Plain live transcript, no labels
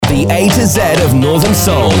The A to Z of Northern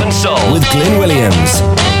Soul with Glyn Williams.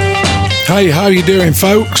 Hey, how you doing,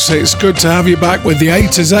 folks? It's good to have you back with the A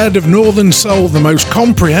to Z of Northern Soul, the most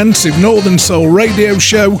comprehensive Northern Soul radio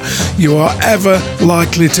show you are ever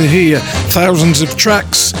likely to hear. Thousands of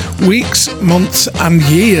tracks, weeks, months and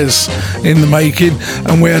years in the making,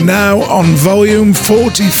 and we are now on volume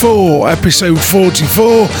 44, episode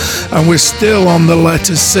 44, and we're still on the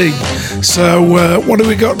letter C. So what do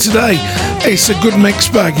we got today? It's a good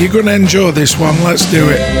mixed bag. You're going to enjoy this one. Let's do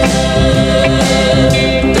it.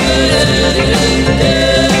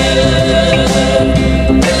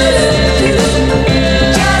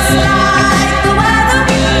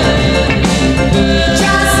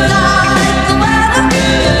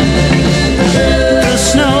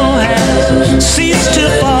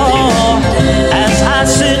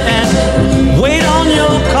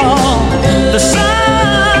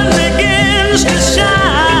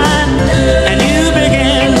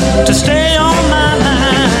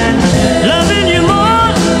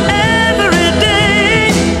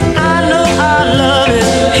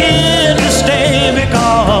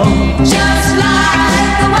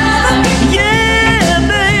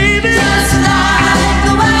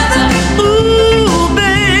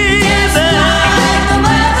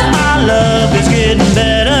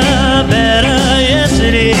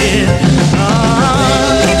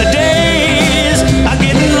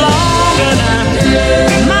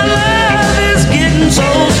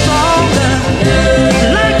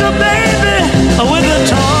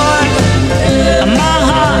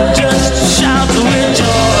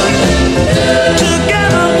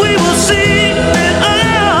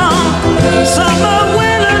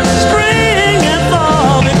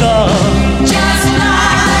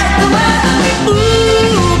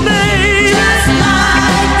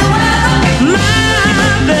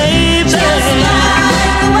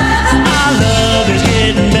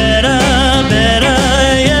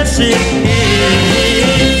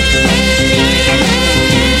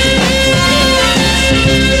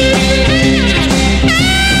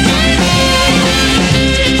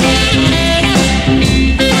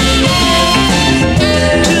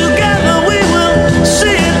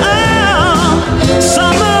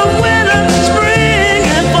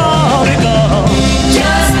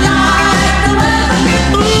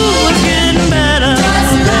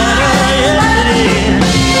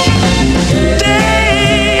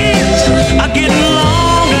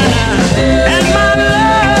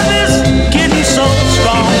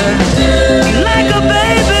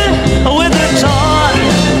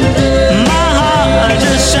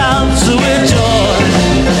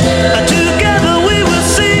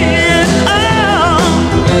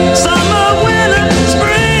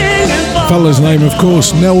 Fella's name, of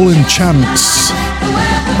course, Nolan Chance.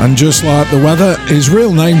 And just like the weather, his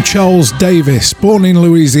real name, Charles Davis. Born in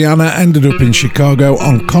Louisiana, ended up in Chicago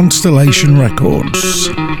on Constellation Records.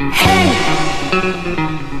 Hey,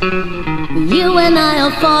 you and I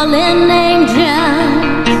are fallen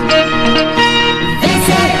angels. They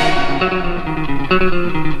say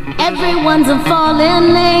everyone's a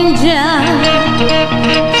fallen angel.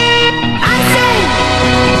 I say,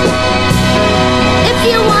 if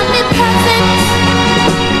you want me perfect,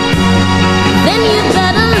 then you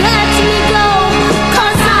better let me go,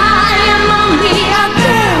 'cause I am only a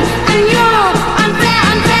girl, and you're unfair,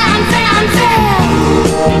 unfair, unfair, unfair.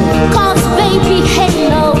 'Cause baby,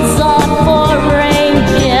 halos are for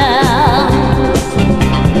angels,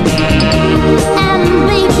 and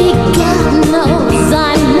baby, God knows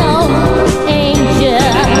I'm no angel.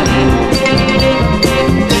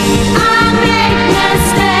 I make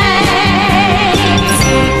mistakes,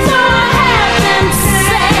 for heaven's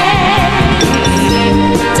sake.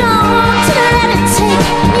 Don't let it take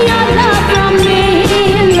your love from me,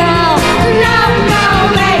 no, no, no,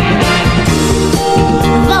 baby.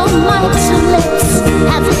 Though my two lips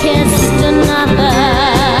have kissed another,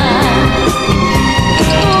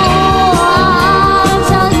 oh, I'll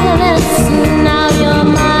tell you this, now you're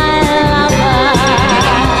my lover.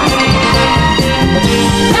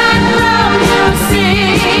 That love you see,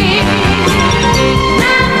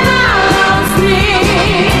 that follows me.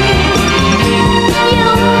 You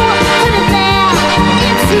put it there,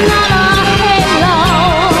 it's not a halo.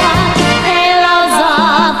 Halos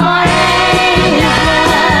are for angels.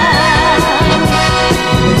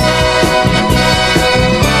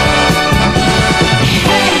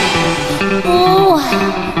 Ooh,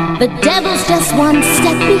 the devil's just one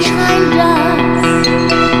step behind us.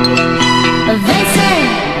 They say,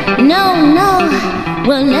 no, no,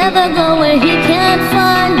 we'll never go where he can't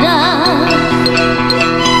find us.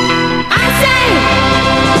 I say,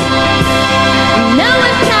 no,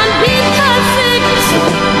 it can't be perfect.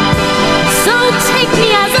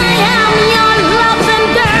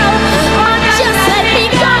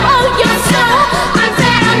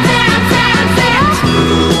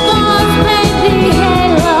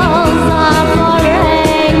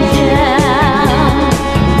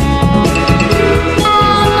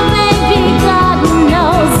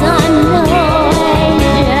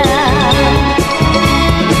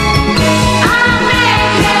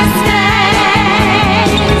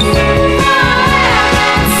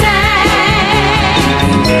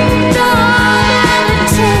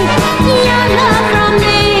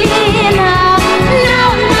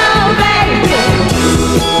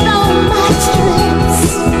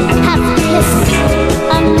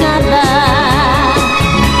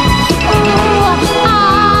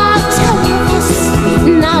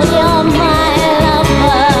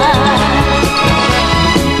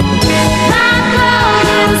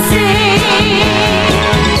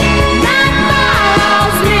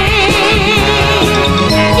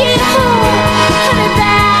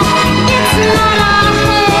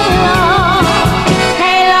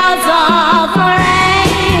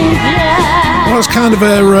 kind of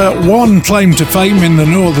her one claim to fame in the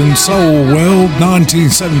Northern Soul world.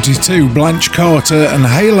 1972, Blanche Carter and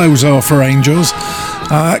Halos Are for Angels.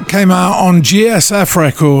 Came out on GSF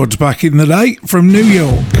Records back in the day from New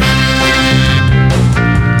York.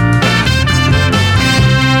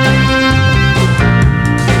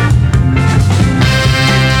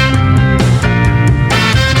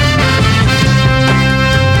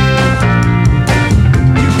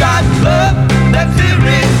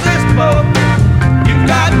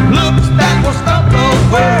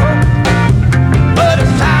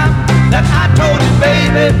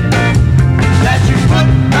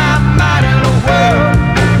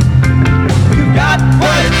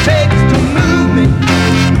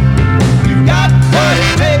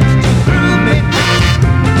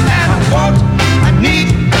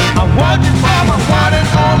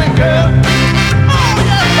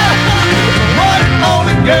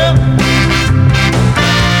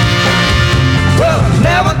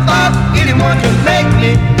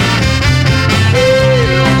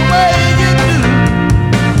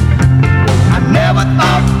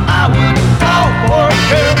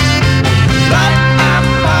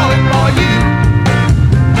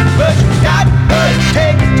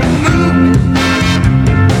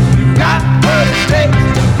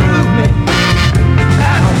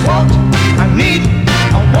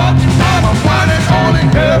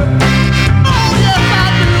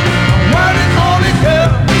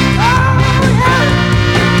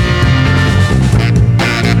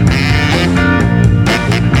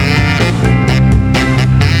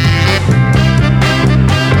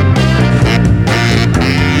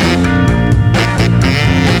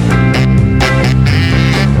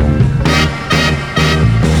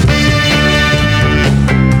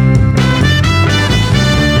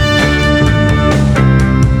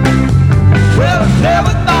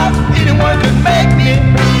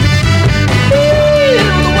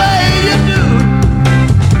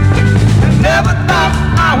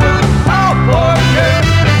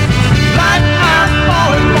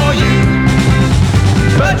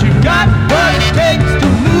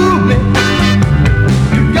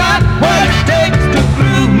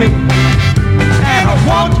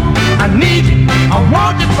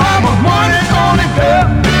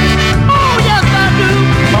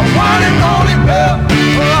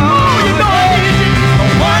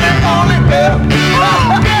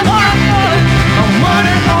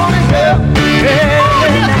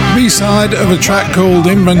 Of a track called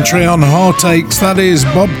Inventory on Heartaches. That is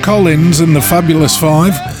Bob Collins and the Fabulous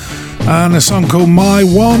Five, and a song called My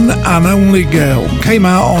One and Only Girl. Came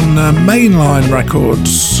out on Mainline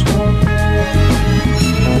Records.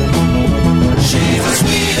 She's the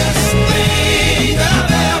sweetest thing that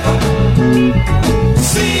I've ever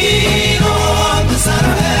seen on the side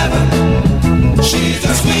of heaven. She's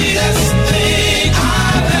the sweetest thing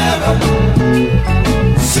I've ever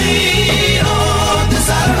seen on the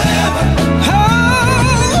side of heaven.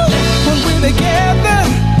 Together,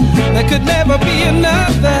 there could never be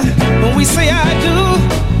another. When we say I do,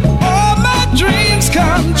 all my dreams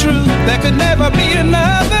come true. There could never be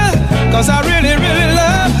another, 'cause I really, really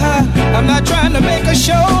love her. I'm not trying to make a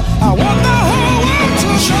show, I want the whole world to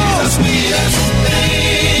know. She's the sweetest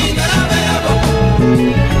thing that I've ever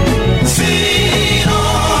seen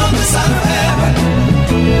on the side of heaven.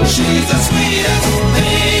 She's the sweetest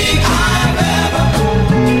thing I've ever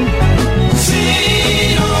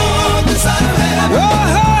seen on the side of heaven.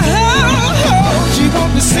 She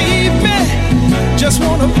won't deceive me, just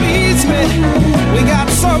wanna please me. We got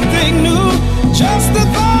something new, just the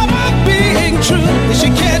thought of being true that she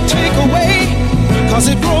can't take away, 'cause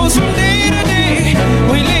it grows from day to day.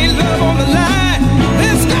 We lay love on the line,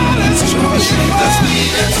 this girl is true. She's the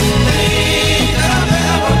sweetest thing that I've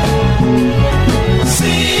ever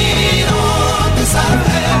seen on the side of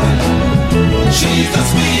heaven. She's the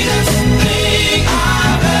sweetest thing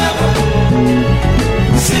I've ever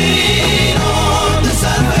seen on the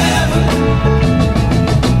side of heaven.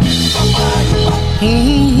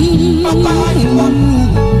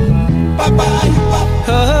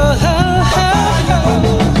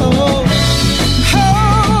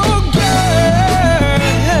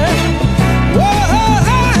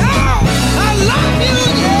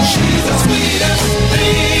 She's the sweetest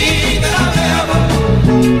thing that I've ever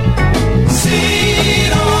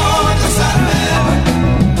seen on the side of heaven.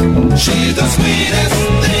 She's the sweetest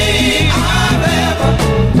thing I've ever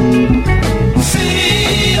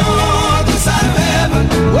seen on the side of heaven.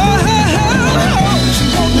 She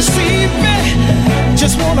won't deceive me,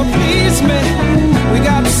 just wanna please me. We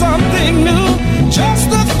got something new, just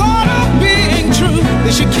the thought of being true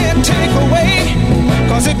that she can't take away,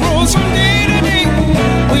 'cause it grows from day to day.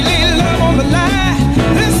 We lay love on the line.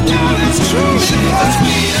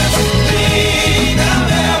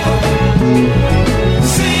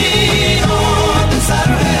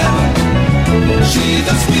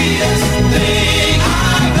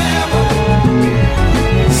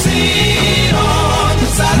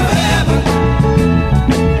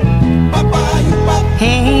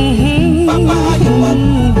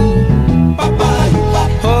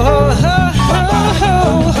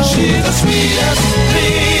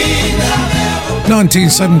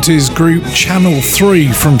 1970s group Channel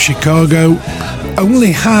 3 from Chicago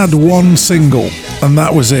only had one single, and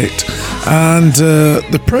that was it. And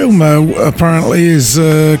the promo apparently is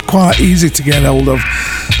quite easy to get hold of.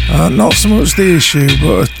 Not so much the issue,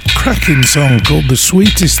 but a cracking song called The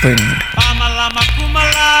Sweetest Thing.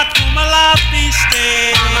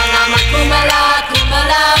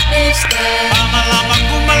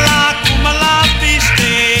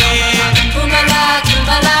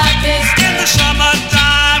 In the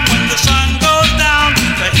summertime, when the sun goes down,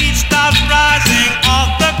 the heat starts rising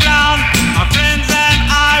off the ground. My friends and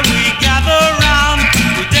I, we gather round.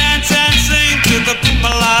 We dance and sing to the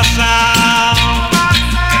Kumala sound.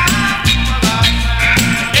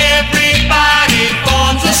 Everybody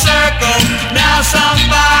forms a circle. Now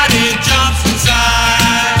somebody jumps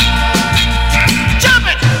inside. Jump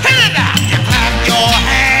it, hit it out. You clap your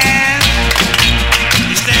hands.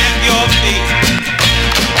 You stamp your feet.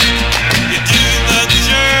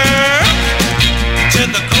 To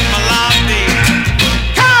the Kumala beat.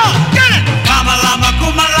 Come on, get it! Mama Lama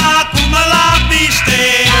Kumala, Kumala beast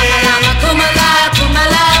day. Lama Kumala,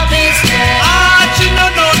 Kumala beast day. Ah, no,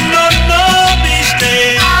 no, no, no, beast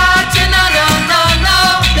day. Ah, no, no, no, no,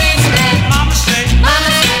 beast day. Mama say,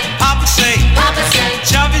 Papa say,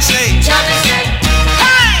 Chubby say, hey,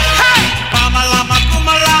 hey! Mama Lama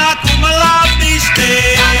Kumala, Kumala beast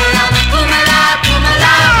day. Lama Kumala,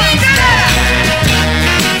 Kumala beast day.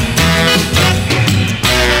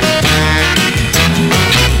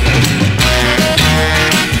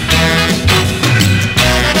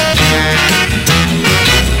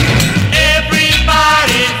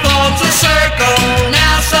 Everybody forms a circle.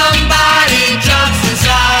 Now somebody jumps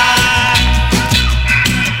inside.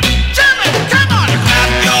 Jump it, come on! You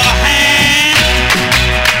clap your hands.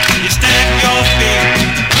 You stamp your feet.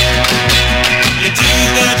 You do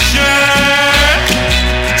the jerk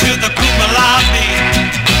to the Kumala beat.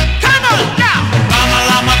 Come on now! Mama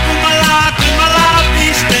Lama Kumala, Kumala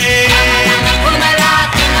beast day. Kumala,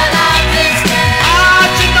 Kumala beast day. Ah,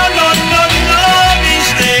 no, no, no, no,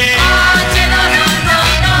 beast day. Ah, no, no, no,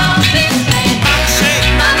 no, beast day.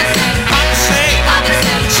 Mama say, Papa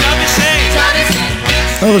say, Chubby say.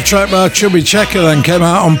 Another track by Chubby Checker then came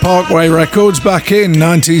out on Parkway Records back in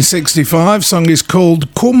 1965. Song is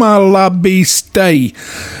called Kumalabi Stay.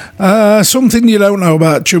 Something you don't know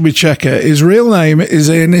about Chubby Checker, his real name is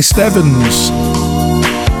Ernest Evans.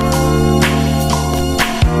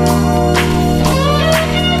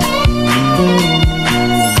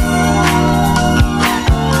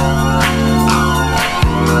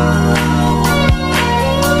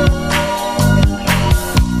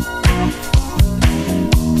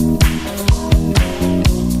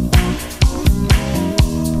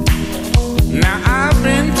 Now I've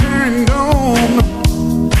been turned on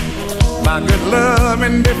by good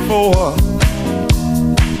loving before,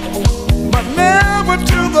 but never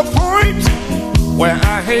to the point where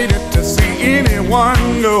I hated to see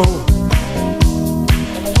anyone go.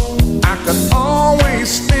 I could always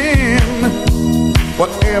stand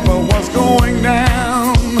whatever was going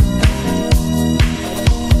down,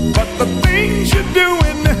 but the things you're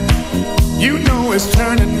doing, you know, is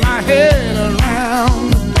turning my head around.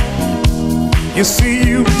 You see,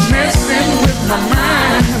 you messing with my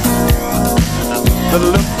mind, the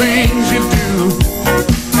little things you do,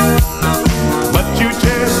 but you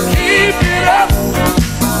just keep it up,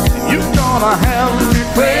 and you're gonna have me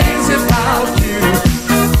crazy about you.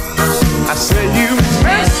 I say you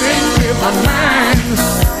messing with my mind,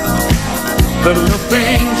 the little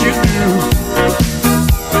things you do,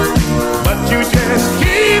 but you just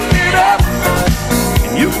keep it up,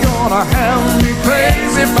 and you're gonna have me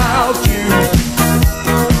crazy about you.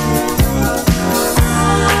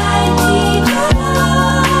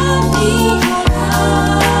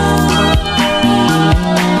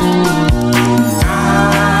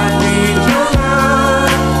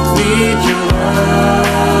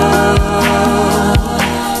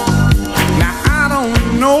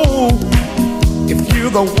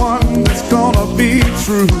 The one that's gonna be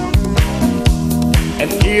true,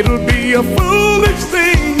 and it'll be a foolish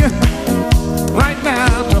thing right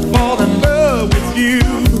now to fall in love with you.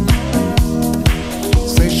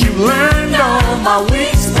 Since you learned all my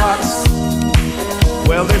weak spots,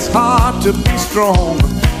 well, it's hard to be strong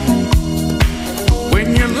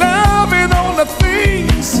when you're loving on the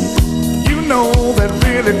things you know that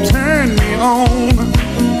really turn me on.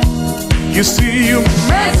 You see, you're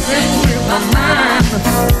messing with my mind,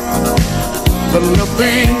 the little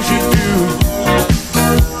things you do,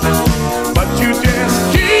 but you just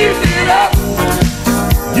keep it up,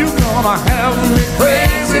 you're gonna have me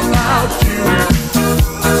crazy about you.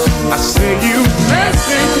 I say you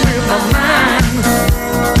messing with my mind,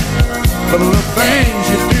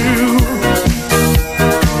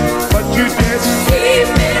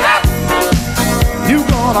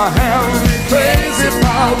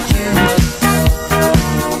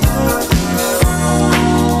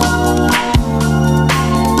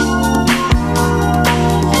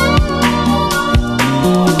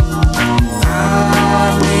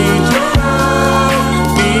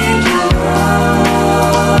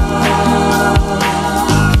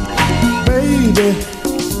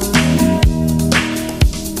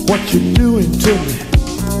 What you doing to me?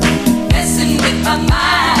 Messing with my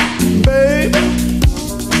mind. Baby,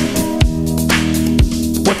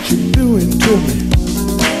 what you doing to me?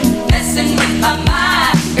 Messing with my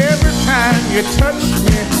mind. Every time you touch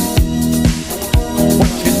me,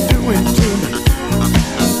 what you doing to me?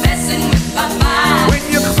 Messing with my mind. When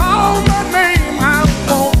you call my name, I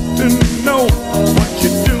want to know what you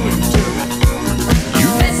doing to me. You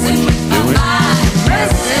Messing with my mind.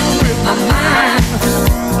 messing with my mind.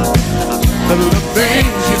 The little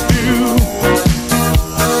things you do,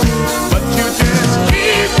 but you just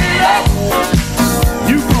keep it up.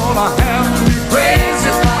 You gonna have me crazy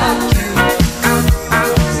about you. I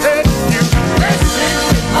said you messing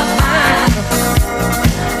with my mind.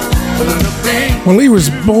 The little things. Well, he was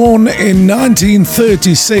born in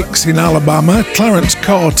 1936 in Alabama, Clarence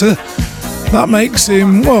Carter. That makes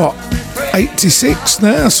him, what, 86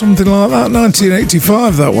 now, something like that.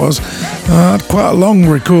 1985 that was. Had quite a long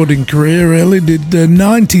recording career, really. Did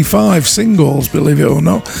 95 singles, believe it or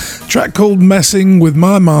not. Track called Messing With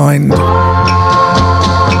My Mind.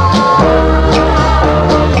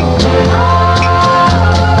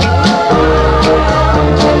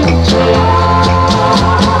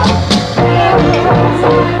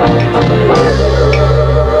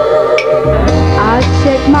 I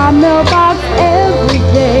check my mailbox every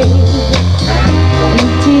day.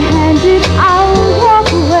 Empty-handed, I'll walk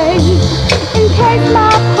away in case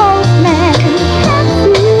my postman can't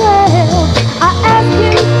be well. I ask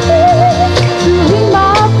him please to ring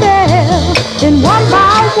my bell. Then one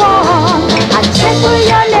by one, I check for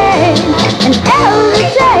your name, and every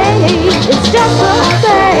day it's just the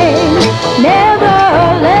same. Never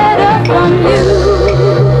a letter from you.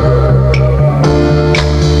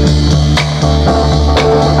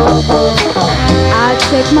 I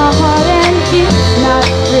check my heart and it's not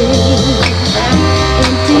free.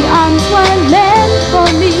 Empty arms weren't meant for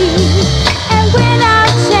me. And when I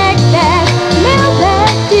check that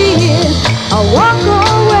mailbag, dear, I walk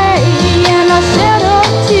away and I shed a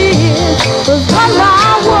tear. 'Cause one by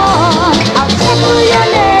one, I'll check for your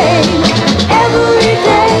name. Every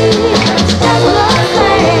day, it's just the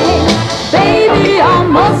same. Baby, I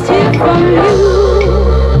must hear from you.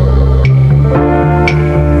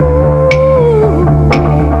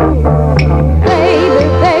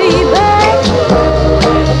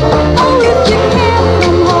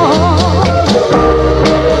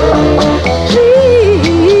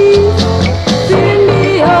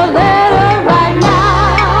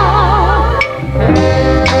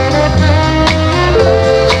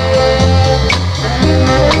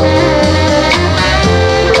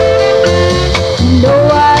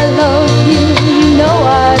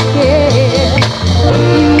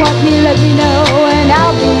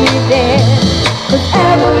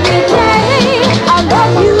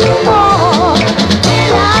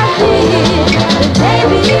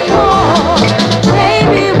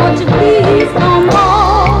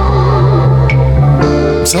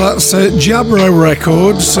 So that's Jabro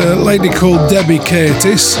Records, a lady called Debbie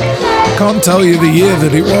Curtis. Can't tell you the year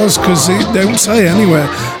that it was because it don't say anywhere.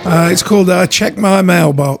 It's called I Check My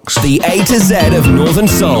Mailbox. The A to Z of Northern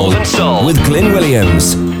Soul, with Glyn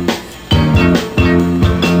Williams.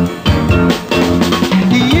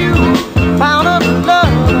 You found a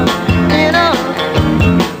love in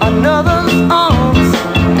another's arms.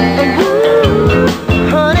 Ooh,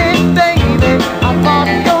 honey, baby, I thought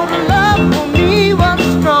your love for me was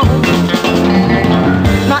strong.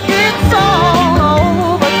 Now it's all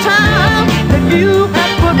over time that you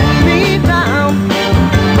have put me down.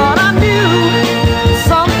 But I knew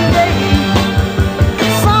someday,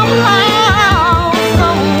 somehow,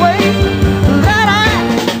 some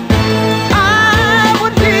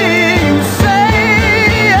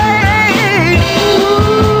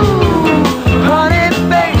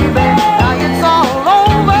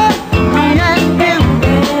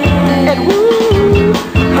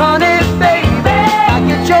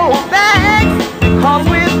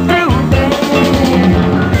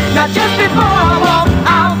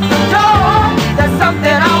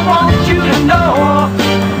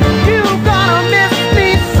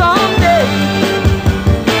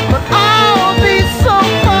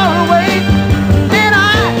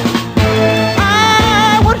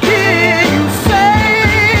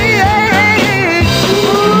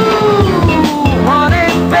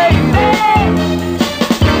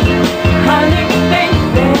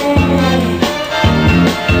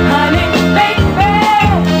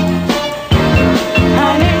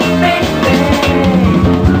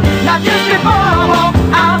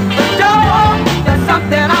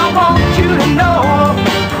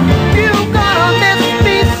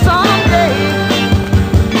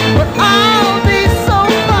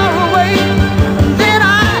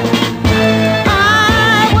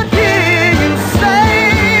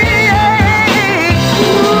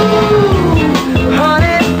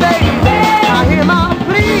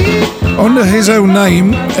his own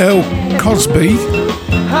name, Earl Cosby,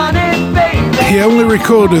 he only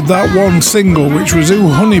recorded that one single, which was Ooh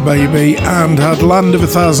Honey Baby, and had Land of a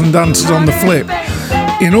Thousand Dancers on the flip.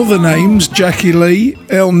 In other names, Jackie Lee,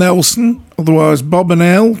 Earl Nelson, otherwise Bob and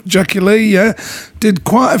Earl, Jackie Lee, yeah, did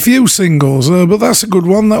quite a few singles, but that's a good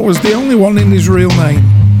one. That was the only one in his real name.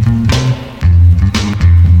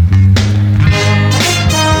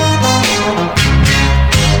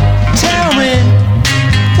 Tell me,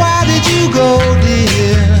 why did you go,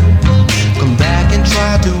 dear? Come back and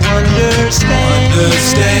try to understand.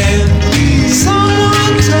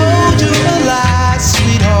 Someone told you a lie,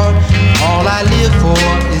 sweetheart. All I live for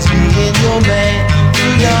is being your man.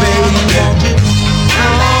 Darling, won't you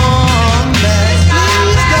come back,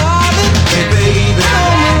 please, darling? Hey, baby,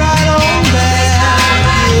 come right on back,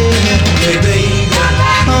 yeah. Hey, baby,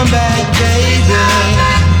 come back, baby.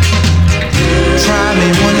 Try me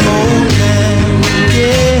one more time,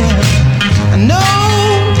 yeah. I know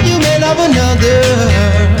you may love another.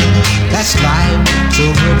 That's life, so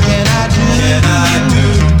what can I do?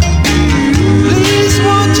 Please,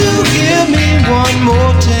 won't you give me one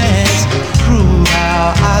more chance? Prove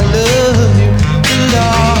how I love you,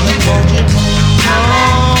 darling. Won't you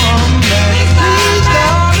come back, please,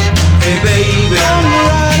 darling? Hey, baby, come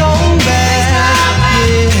right on back,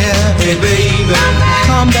 yeah. Hey, baby,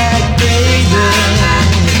 come back, baby.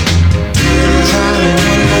 Try me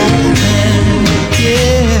one more time,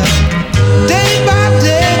 yeah. Day by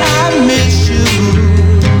day I miss you.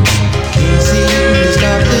 Can't seem to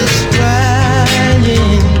stop this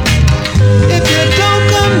crying. If you don't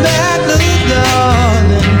come back, little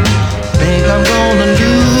darling, think I'm gonna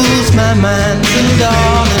lose my mind, little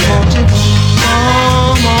darling. Won't you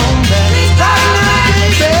come on back right now,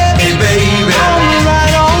 baby? Hey, baby, come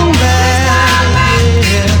right on back,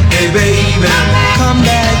 yeah. Hey, baby, come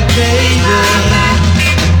back, baby.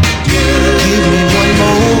 Give me one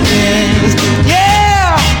more chance,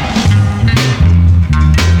 yeah.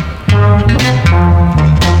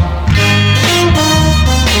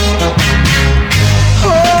 Oh,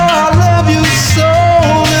 I love you so,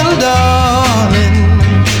 little darling.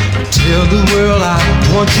 Tell the world I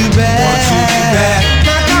want you back.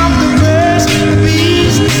 Knock out the birds, the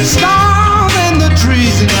bees, the stars, and the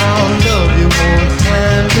trees, and I'll love you more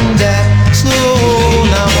time than that. So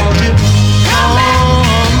now won't you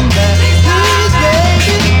come back, please,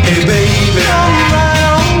 baby? Hey, baby, come right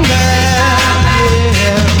on back,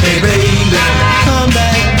 yeah. Hey, baby, come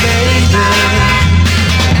back, baby.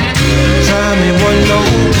 Try me one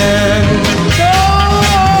more time. Oh,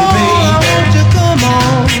 hey, won't you come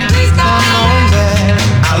on back?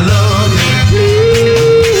 I love you,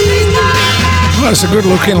 please. That's a good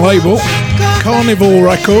looking label. Carnival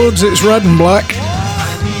Records, it's red and black.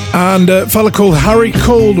 And a fella called Harry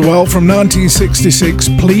Caldwell from 1966,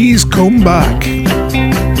 Please Come Back. I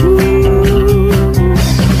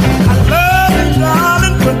love you,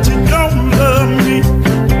 darling, but you don't love me.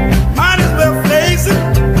 Might as well face it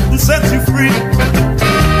and set you free.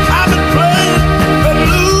 I've been playing a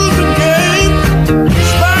losing game. In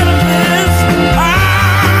spite of this,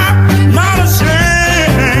 I'm not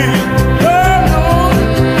ashamed. Oh,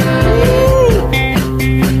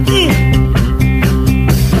 no.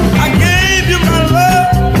 I gave you my love.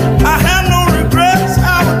 I have no regrets. I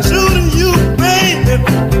was choosing you, baby.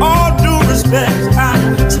 All due respect, I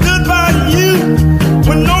stood by you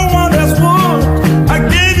when no one else would. I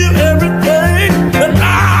gave you everything that I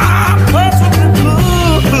possibly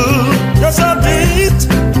could. Yes, I did.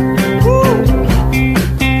 Woo.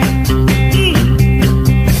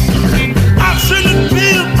 I shouldn't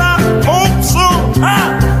build my hopes so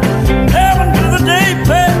high. Heaven to the day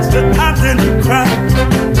passed that I didn't cry.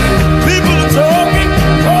 People are talking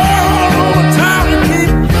all over town and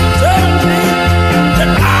keep telling me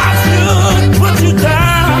that I should put you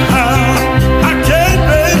down. I can't,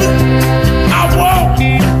 baby. I won't.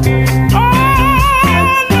 Oh,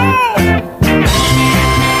 no.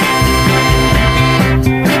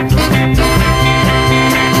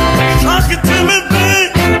 Talk it to me,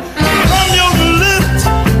 babe. From your lips,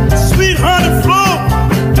 sweet honey flow.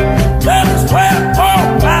 That is where all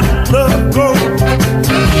my love goes.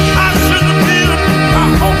 I shouldn't build my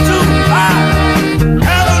hope too high.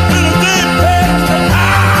 Haven't been a day past that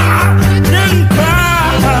I didn't cry.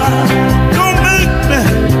 Don't make me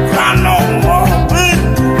cry no more, baby.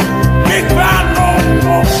 Make me cry no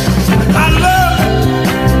more. I love,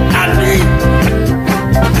 I need,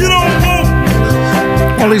 you don't want.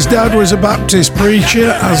 Well, his dad was a Baptist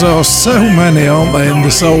preacher, as are so many, aren't they, in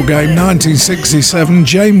the soul game. 1967,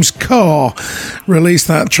 James Carr released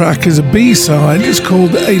that track as a B-side. It's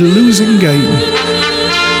called A Losing Game.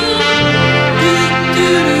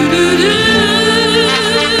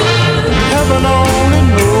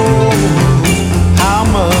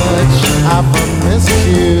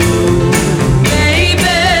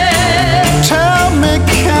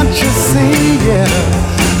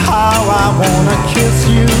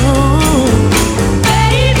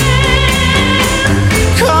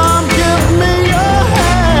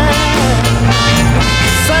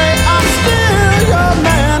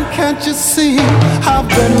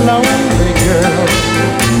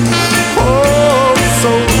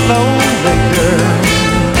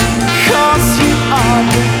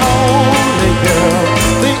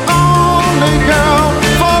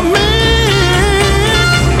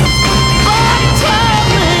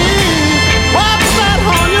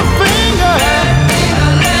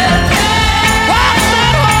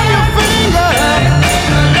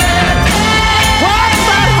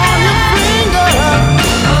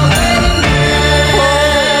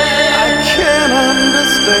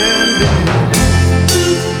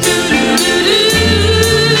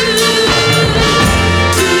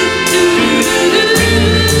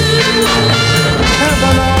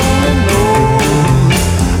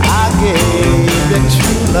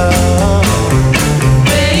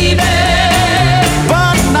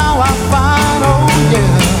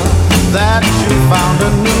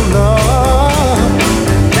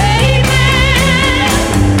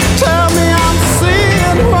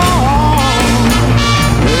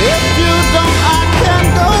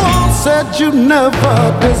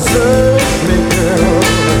 desert me, girl.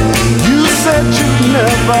 You said you'd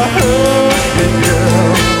never hurt me,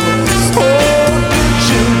 girl. Oh,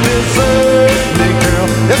 you desert me, girl.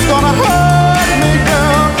 It's gonna hurt me,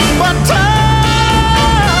 girl. But tell me,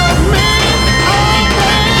 oh baby,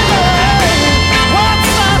 what's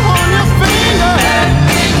that on your finger?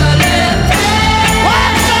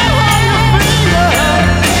 What's that on your finger?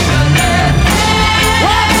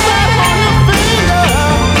 What's that on your finger?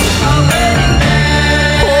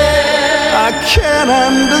 Oh, I can't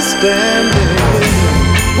understand it.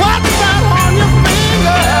 What's that on your finger?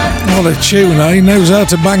 What a tune, eh? He knows how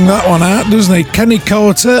to bang that one out, doesn't he? Kenny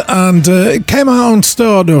Carter, and it came out on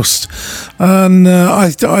Stardust. And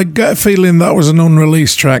I get a feeling that was an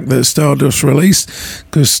unreleased track that Stardust released,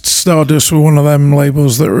 because Stardust were one of them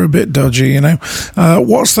labels that were a bit dodgy, you know.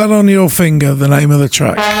 What's That on Your Finger, the name of the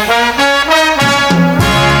track.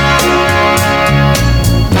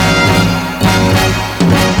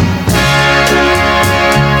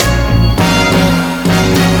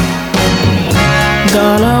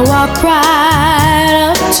 Gonna walk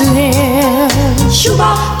right up to him,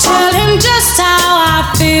 tell him just how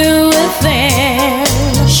I feel within.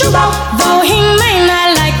 Though he may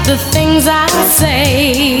not like the things I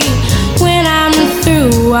say, when I'm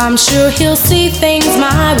through, I'm sure he'll see things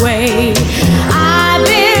my way. I've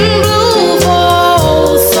been blue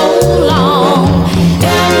for so long,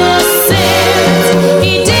 ever since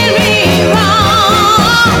he did me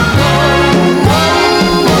wrong.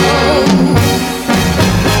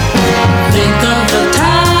 Think of the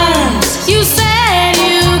times you said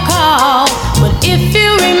you called, but if you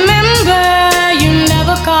remember, you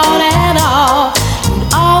never called at all.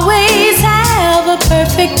 You'd always have a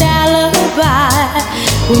perfect alibi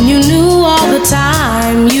when you knew all the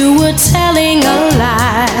time you were telling a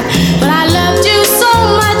lie. But I loved you so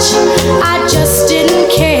much, I just didn't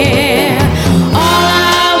care. All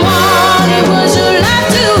I wanted was your love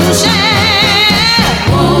to share.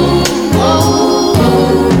 Whoa, whoa,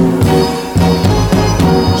 whoa.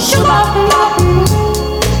 Shabba-bop.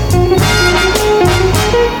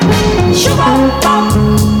 Shabba-bop.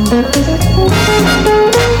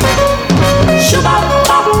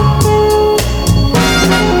 Shabba-bop.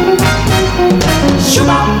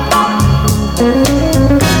 Shabba-bop.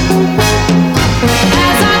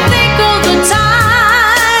 As I think of the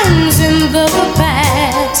times in the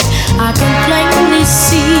past, I can plainly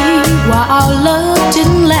see why our love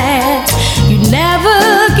didn't last. You never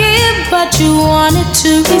give, but you wanted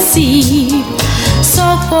to receive. So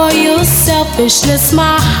for your selfishness,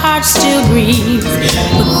 my heart still grieves.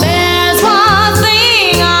 But there's one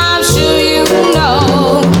thing I'm sure you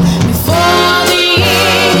know: before the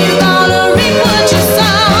end, you're gonna reap what you sow.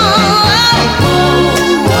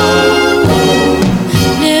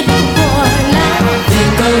 Little boy, now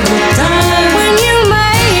think of the time when you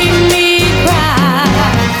made me cry.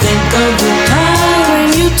 Think of the time when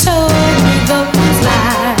you told me those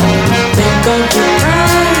lies. Think of the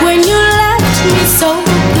time when you left me so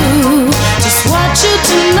blue. Just want you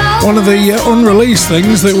to know. One of the unreleased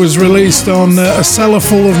things that was released on a cellar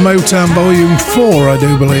full of Motown Volume 4, I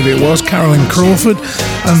do believe it was, Carolyn Crawford,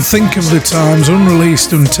 and Think of the Times,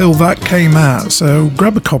 unreleased until that came out. So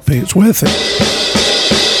grab a copy, it's worth it.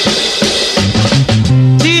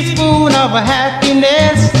 Teaspoon of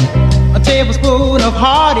happiness, a tablespoon of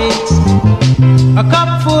heartaches, a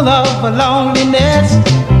cup full of loneliness,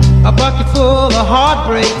 a bucket full of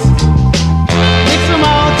heartbreaks. Mix them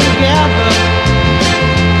all together,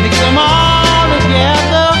 mix them all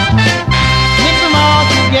together, mix them all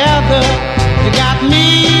together. You got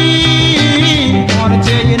me, wanna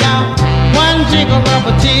tell you now, one jiggle of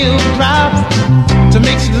a teardrop to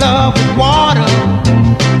mix your love with water.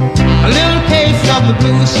 A little case of the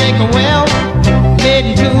blues shaker well, made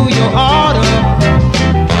into your order.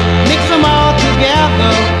 Mix them all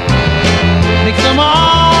together, mix them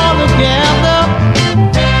all together,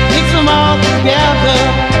 mix them all together.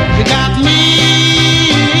 You got me.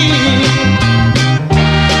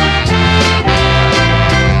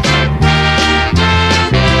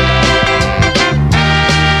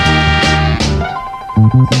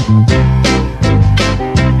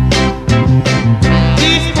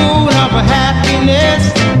 Teaspoon of happiness,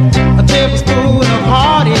 a tablespoon of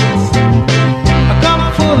heartaches,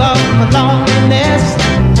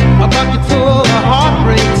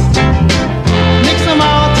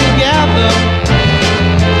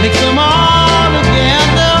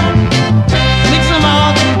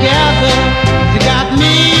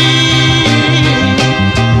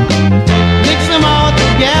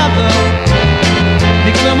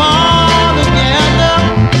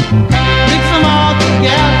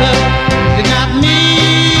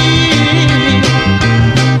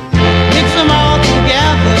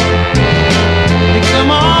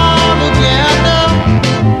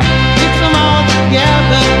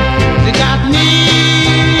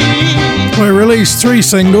 released 3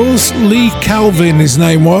 singles. Lee Calvin, his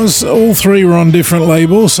name was. All 3 were on different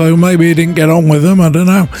labels, so maybe he didn't get on with them, I don't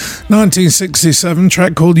know. 1967,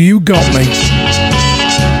 track called You Got Me.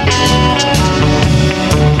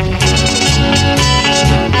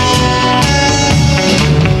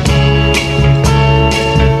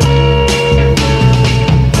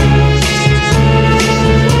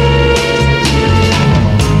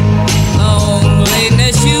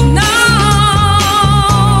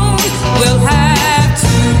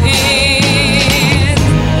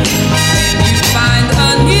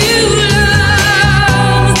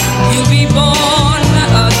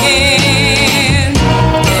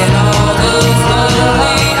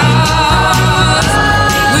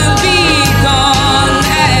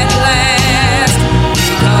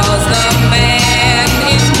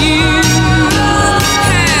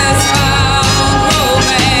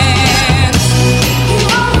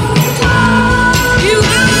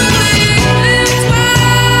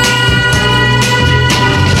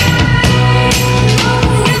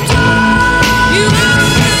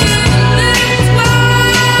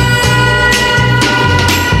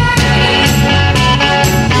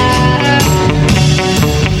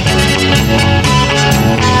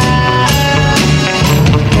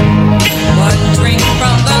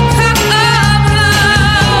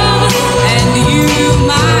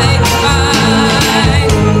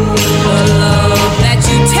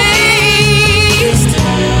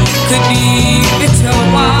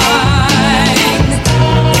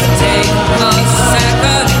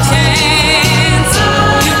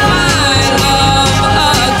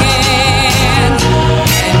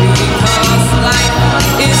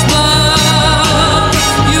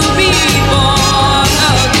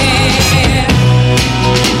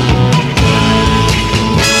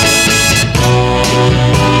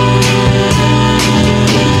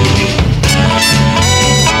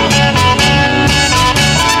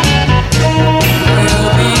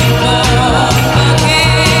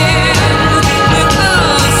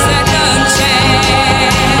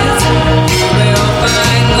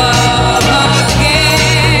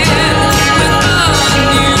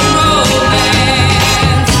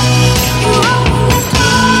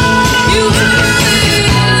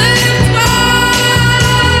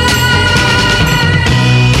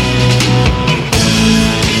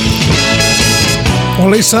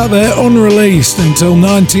 Well, it sat there unreleased until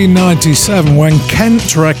 1997 when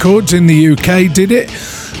Kent Records in the UK did it.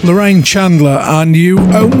 Lorraine Chandler and You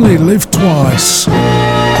Only Live Twice.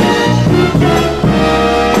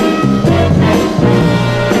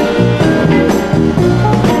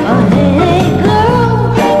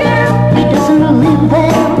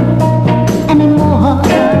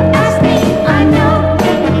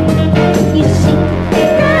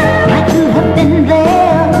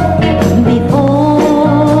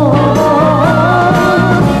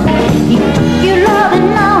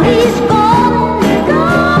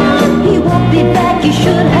 You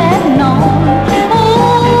should have known.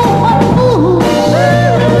 Oh,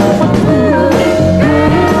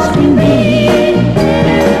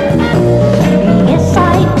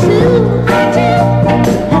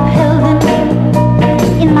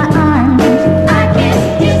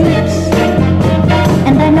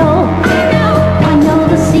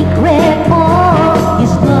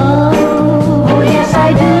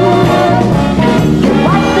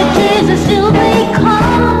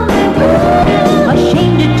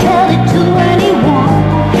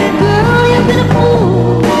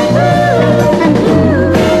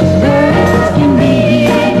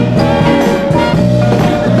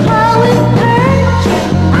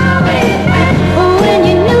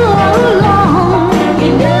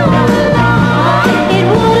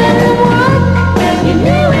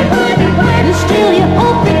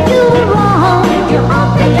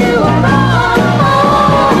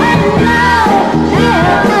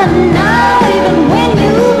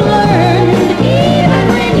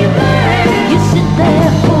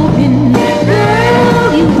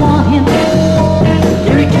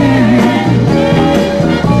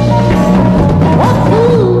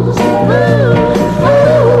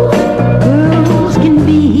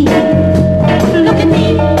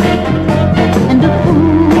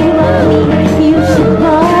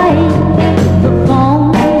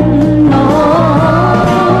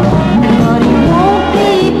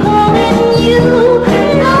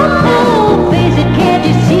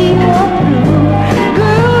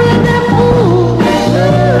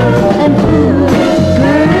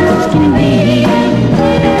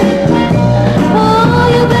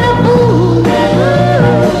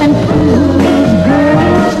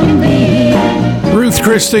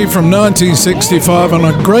 Christie from 1965 on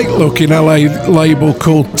a great looking LA label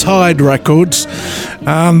called Tide Records,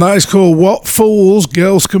 and that is called What Fools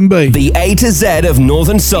Girls Can Be. The A to Z of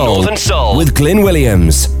Northern Soul, with Glyn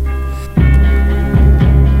Williams.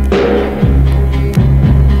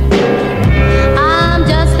 I'm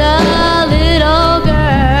just a little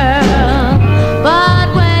girl,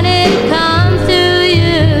 but when it comes to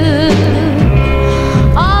you,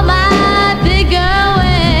 all my big girl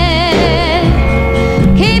ways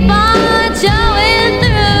keep on showing through.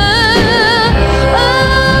 Oh,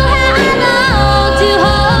 how I long to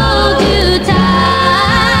hold you tight,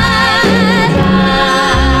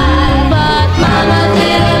 but mama's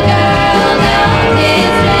little girl don't need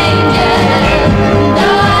strangers.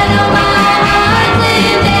 Though I know my heart's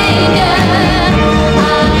in danger,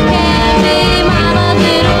 I can't be mama's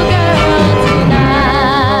little girl tonight.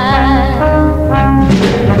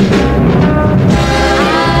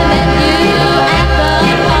 I met you at the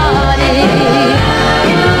party.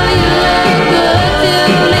 You look good to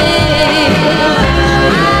me.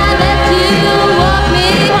 I let you walk me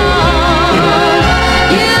home.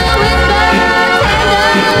 You whisper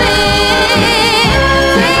tenderly,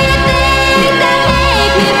 sweet things that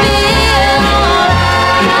make me feel alright.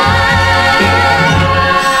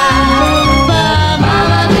 But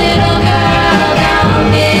mama's little girl don't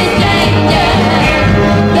need strangers.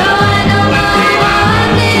 Though I know my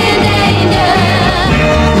heart's in danger,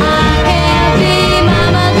 I can't be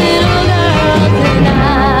mama's little girl tonight.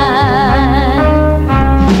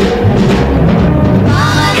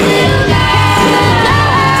 Mama's little girl, emotion.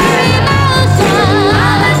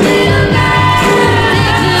 Mama's little girl, takes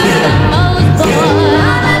you the most, boy.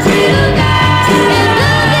 Mama's little girl is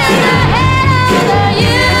losing her head over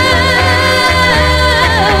you.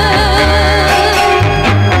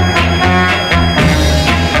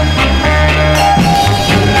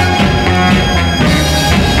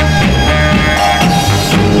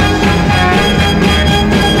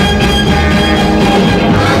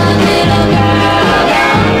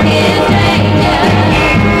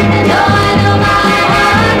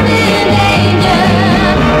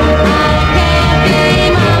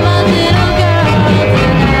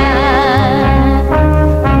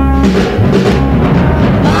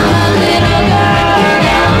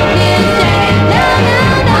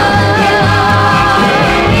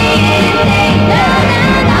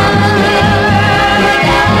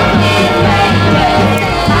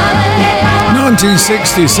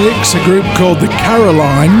 1966, a group called the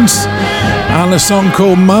Carolines, and a song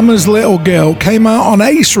called Mama's Little Girl came out on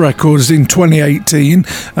Ace Records in 2018,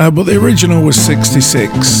 but the original was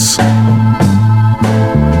 66. He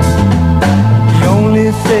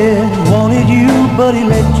only said he wanted you, but he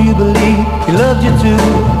let you believe he loved you too.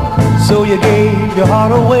 So you gave your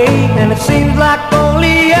heart away, and it seems like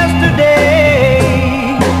only yesterday.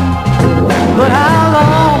 But how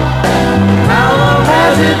long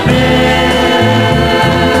has it been?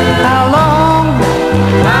 How long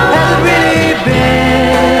has it really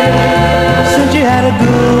been since you had a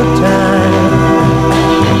good time?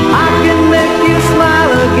 I can make you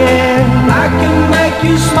smile again. I can make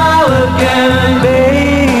you smile again,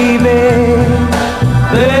 baby.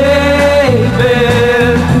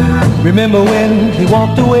 Remember when he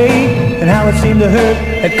walked away and how it seemed to hurt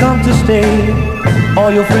had come to stay.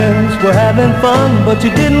 All your friends were having fun, but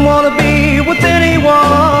you didn't want to be with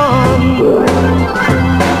anyone.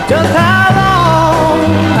 Just how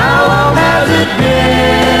long has it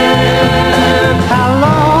been? How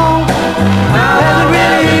long has it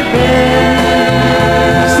really been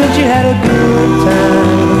since you had a good time?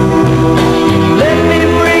 Let me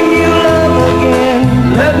bring you love again.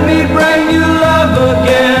 Let me bring you love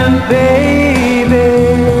again, baby.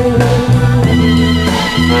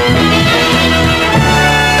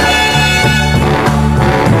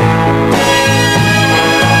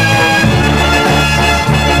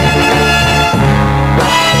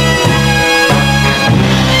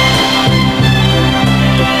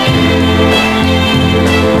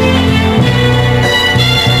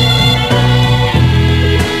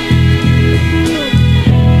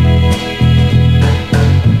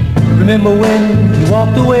 Remember when you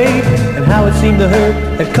walked away and how it seemed to hurt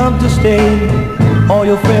had come to stay. All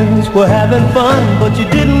your friends were having fun, but you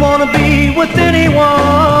didn't want to be with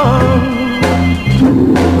anyone.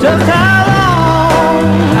 Just how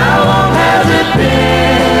long has it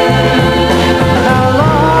been? How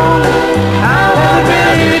long has it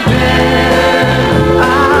really been? I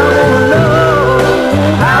wanna know,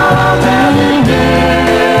 how long has it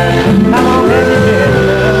been? How long has it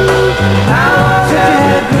been? How long has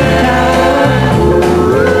it been?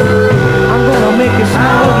 I'm gonna make it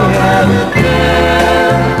smile again.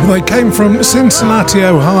 They came from Cincinnati,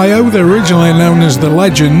 Ohio. They're originally known as the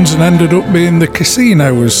Legends and ended up being the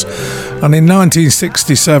Casinos. And in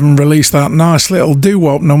 1967 released that nice little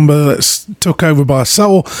doo-wop number that's took over by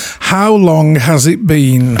soul, How Long Has It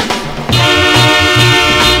Been?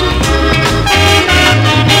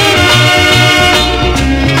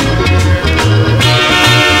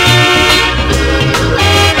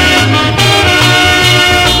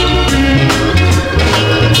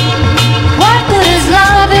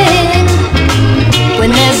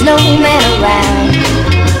 No man around.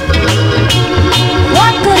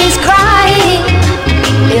 What good is crying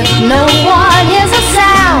if no one hears a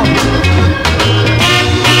sound?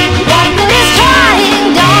 What good is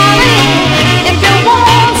trying, darling, if you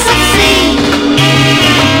won't succeed?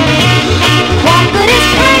 What good is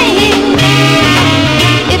praying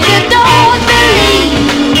if you don't believe?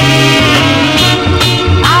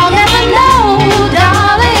 I'll never know,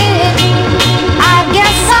 darling. I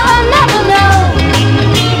guess I'll never know.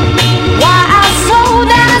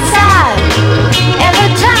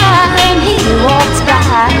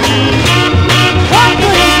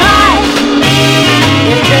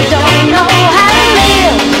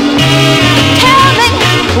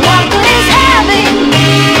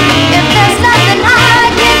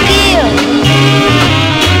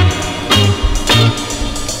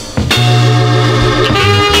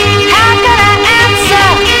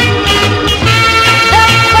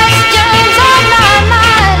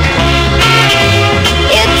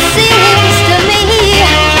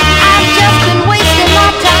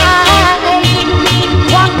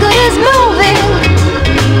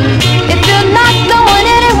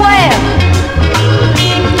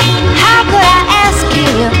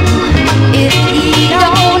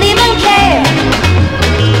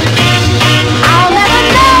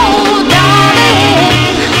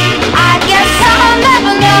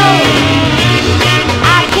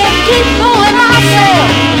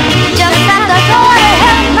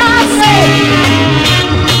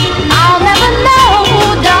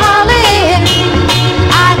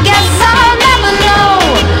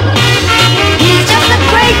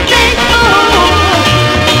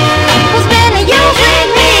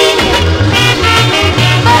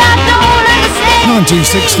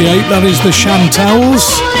 That is the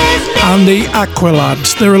Chantels and the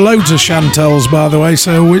Aqualads. There are loads of Chantels, by the way,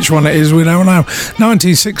 so which one it is we don't know.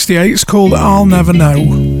 1968, it's called I'll Never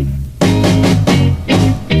Know.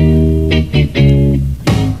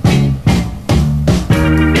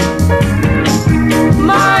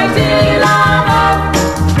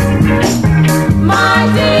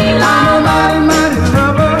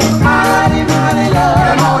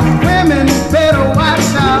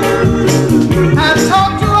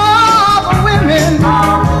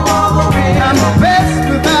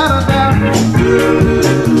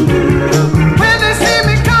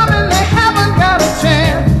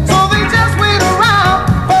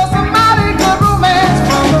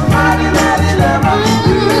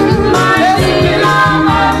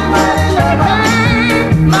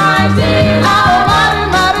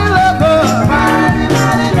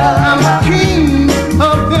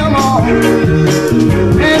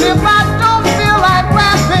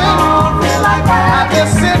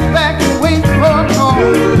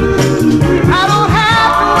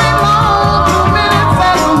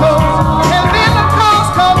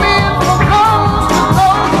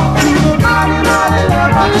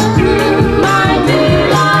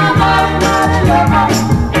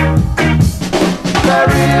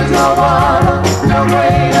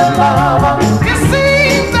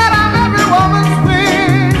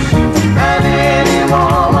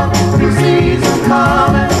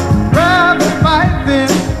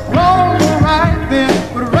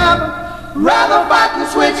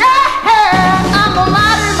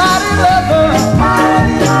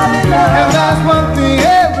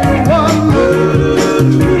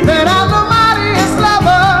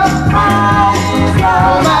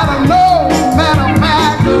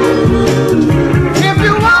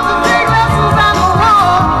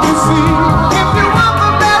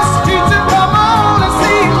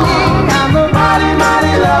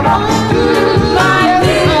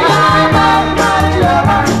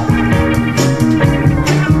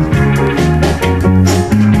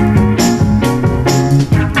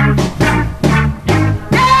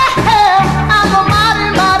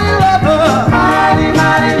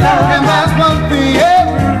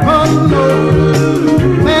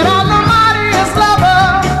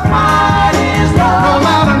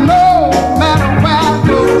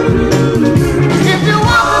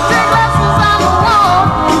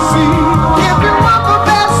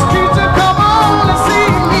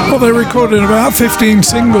 they recorded about 15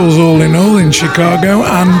 singles all in all in Chicago,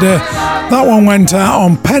 and that one went out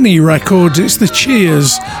on Penny Records. It's the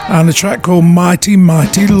Cheers and a track called Mighty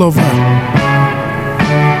Mighty Lover.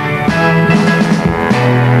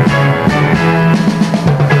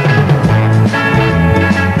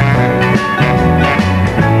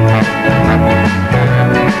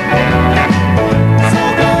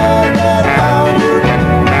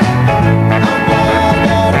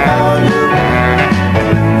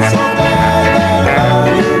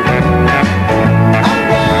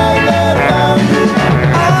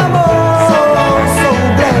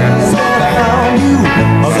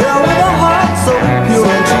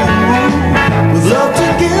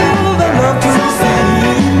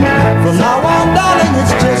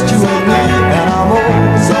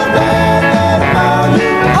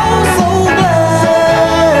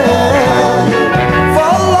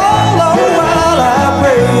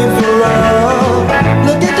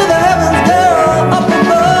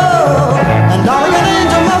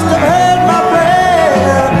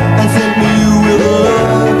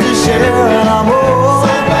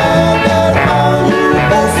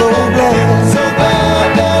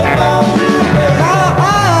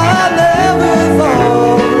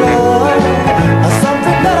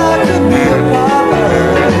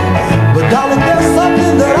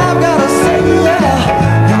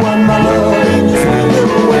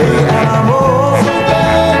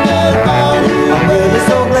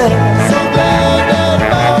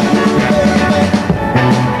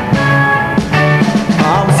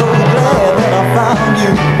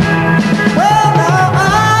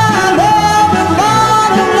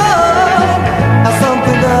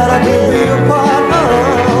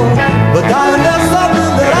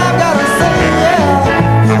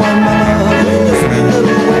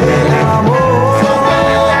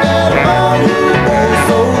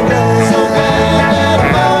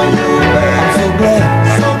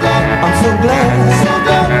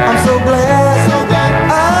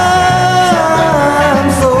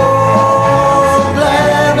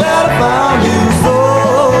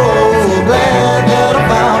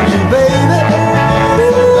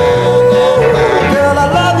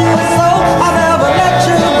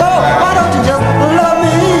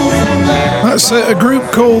 A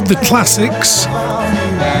group called The Classics.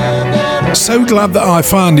 So Glad That I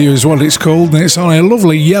Found You is what it's called, and it's on a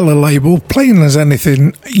lovely yellow label, plain as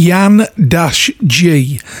anything,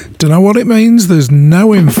 Yan-G. Don't know what it means, there's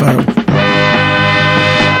no info.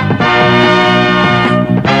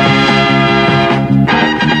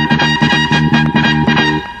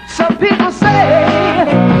 Some people say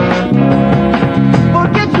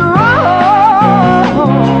forget your own,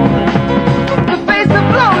 the face of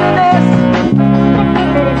loneliness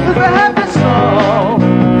is a happy song.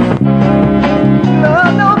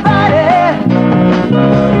 Love nobody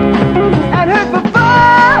and hurt for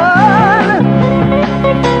fun.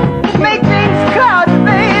 Make things cloudy,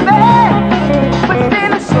 baby, but stay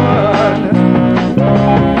in the sun.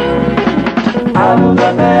 I know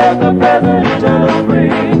that there's a present eternal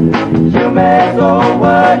free. You may go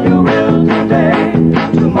what you will today.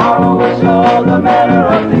 Tomorrow will show the manner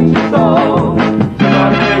of things you sow. Gonna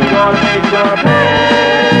make your pain.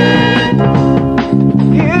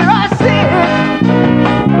 Here I sit,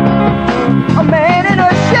 a man in a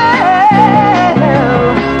shell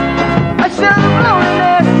of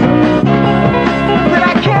loneliness that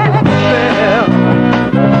I can't expel.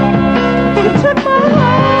 You took my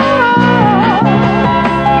heart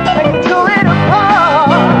and tore it apart.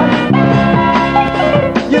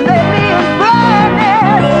 You left me in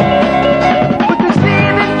blindness with the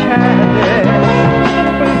steaming kindness.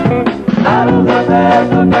 Out of the past,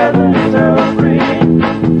 the present is still free.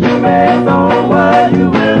 You may know what you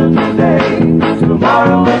will today.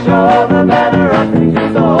 Tomorrow will show the manner of things you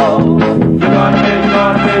sow. You're gonna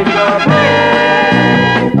make your pain.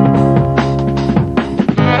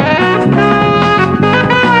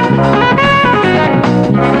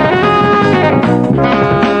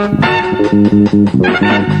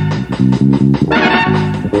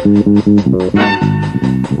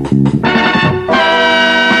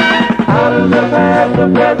 Out of the past, the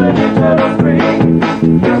present, eternal free.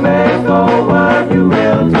 You may go what you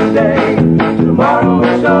will today. Tomorrow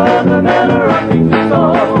will show the manner of things you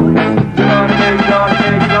sow. You're gonna make your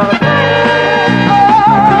pain. You're gonna pay.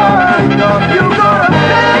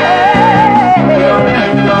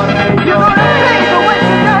 You're gonna pay for what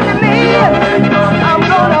you done to me. I'm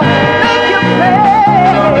gonna make you pay.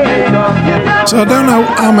 So I don't know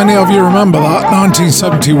how many of you remember that,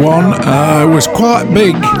 1971. It was quite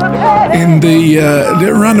big in the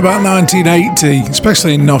around about 1980,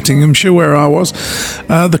 especially in Nottinghamshire where I was.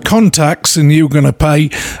 The Contacts and You Gonna Pay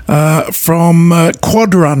from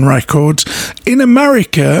Quadran Records. In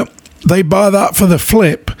America, they buy that for the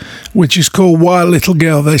flip, which is called Wild Little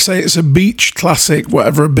Girl. They say it's a beach classic,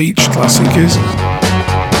 whatever a beach classic is.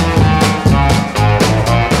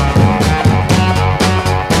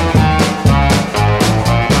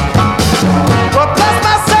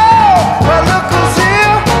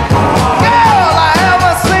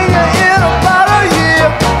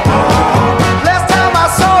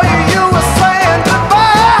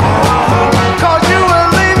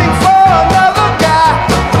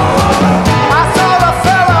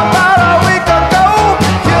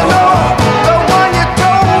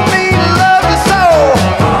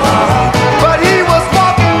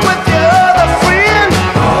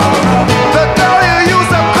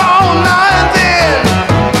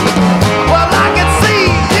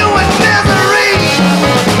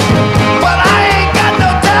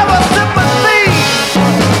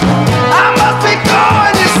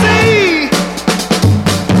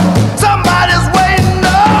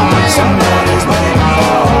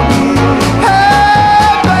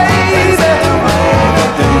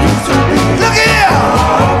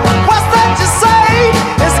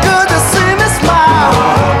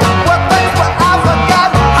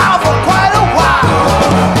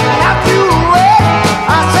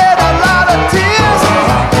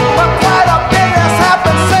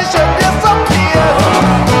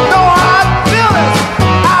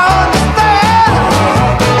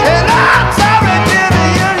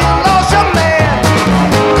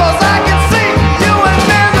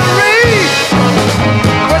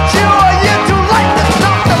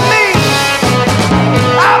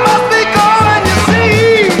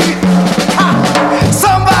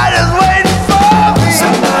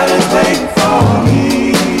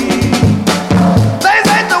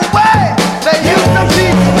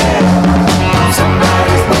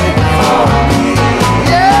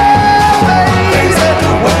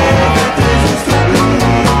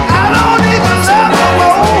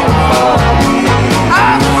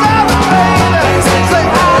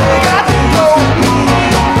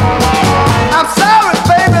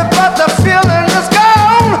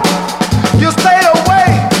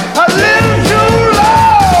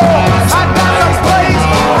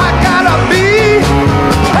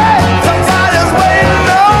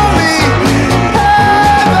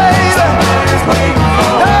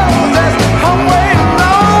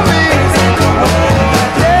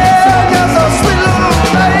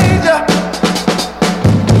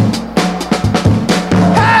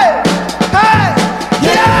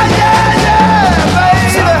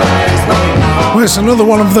 It's another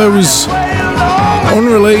one of those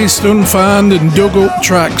unreleased, unfound and dug up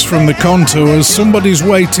tracks from the Contours. Somebody's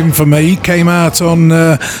Waiting for Me came out on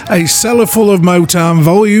a Cellar Full of Motown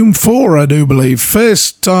Volume 4, I do believe.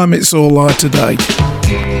 First time it's all light today.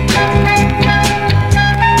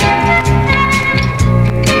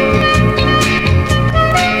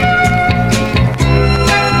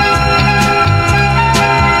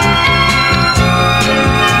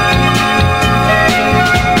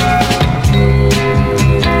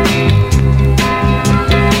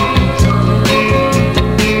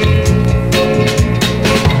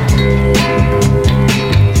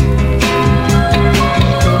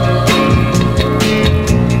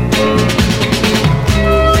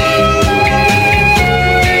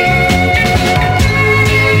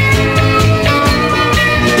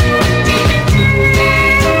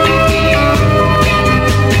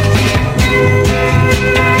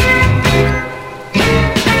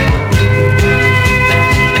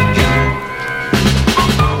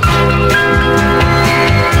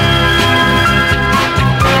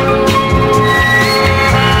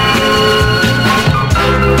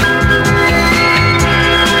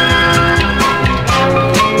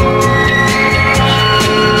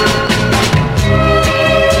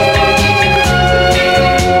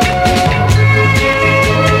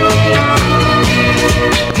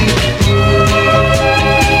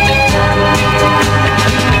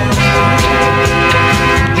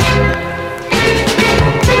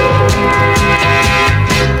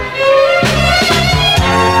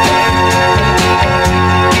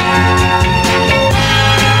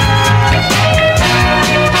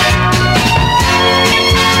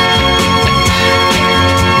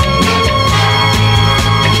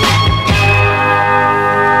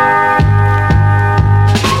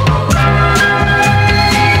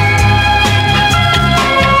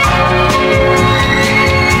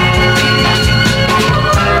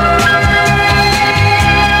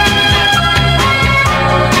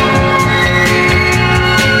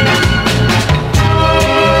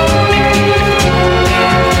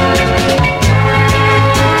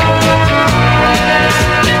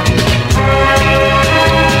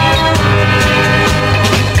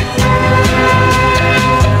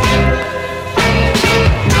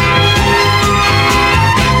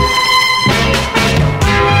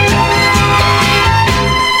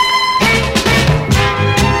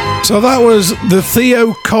 So that was the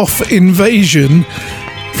Theo Koff Invasion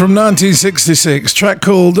from 1966, track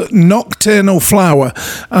called Nocturnal Flower.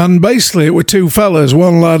 And basically it were two fellas,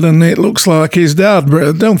 one lad and it looks like his dad, but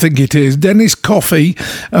I don't think it is, Dennis Coffey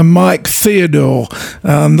and Mike Theodore.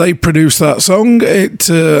 And they produced that song. It's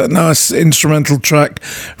a nice instrumental track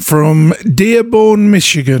from Dearborn,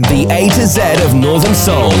 Michigan. The A to Z of Northern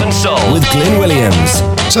Soul with Glyn Williams.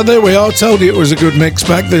 So there we are. I told you it was a good mix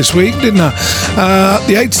back this week, didn't I?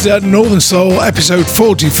 The A to Z Northern Soul, episode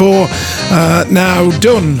 44, now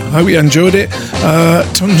done. Hope you enjoyed it.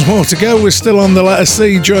 Tons more to go. We're still on the letter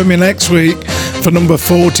C. Join me next week for number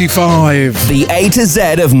 45. The A to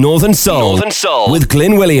Z of Northern Soul with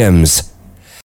Glyn Williams.